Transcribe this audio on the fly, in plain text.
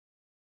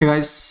Hey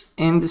guys,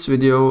 in this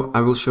video I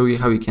will show you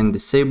how you can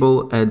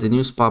disable the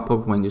news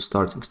pop-up when you're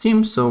starting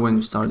Steam. So when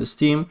you start the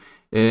Steam,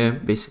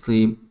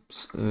 basically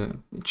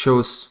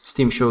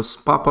Steam shows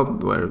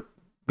pop-up where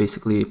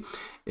basically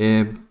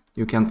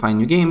you can find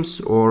new games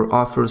or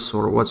offers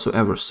or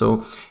whatsoever.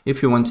 So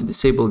if you want to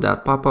disable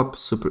that pop-up,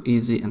 super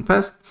easy and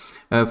fast.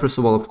 First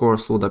of all, of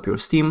course, load up your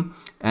Steam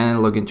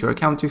and log into your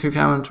account if you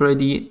haven't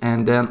already,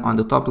 and then on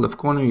the top left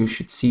corner you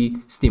should see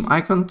Steam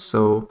icon.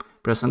 So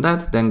press on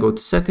that, then go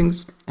to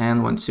settings,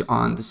 and once you're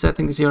on the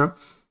settings here,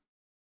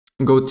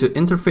 go to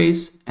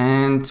interface,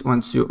 and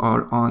once you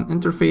are on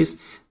interface,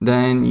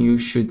 then you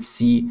should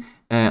see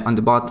on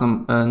the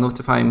bottom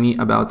notify me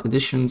about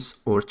additions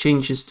or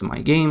changes to my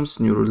games,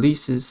 new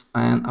releases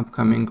and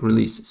upcoming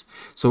releases.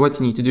 So what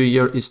you need to do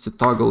here is to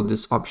toggle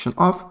this option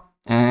off,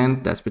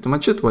 and that's pretty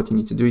much it. What you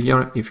need to do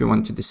here if you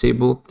want to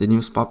disable the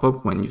news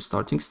pop-up when you're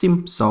starting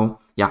Steam. So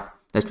yeah,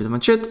 that's pretty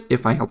much it.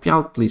 If I help you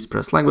out, please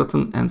press like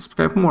button and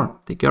subscribe for more.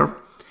 Take care.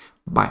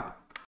 Bye.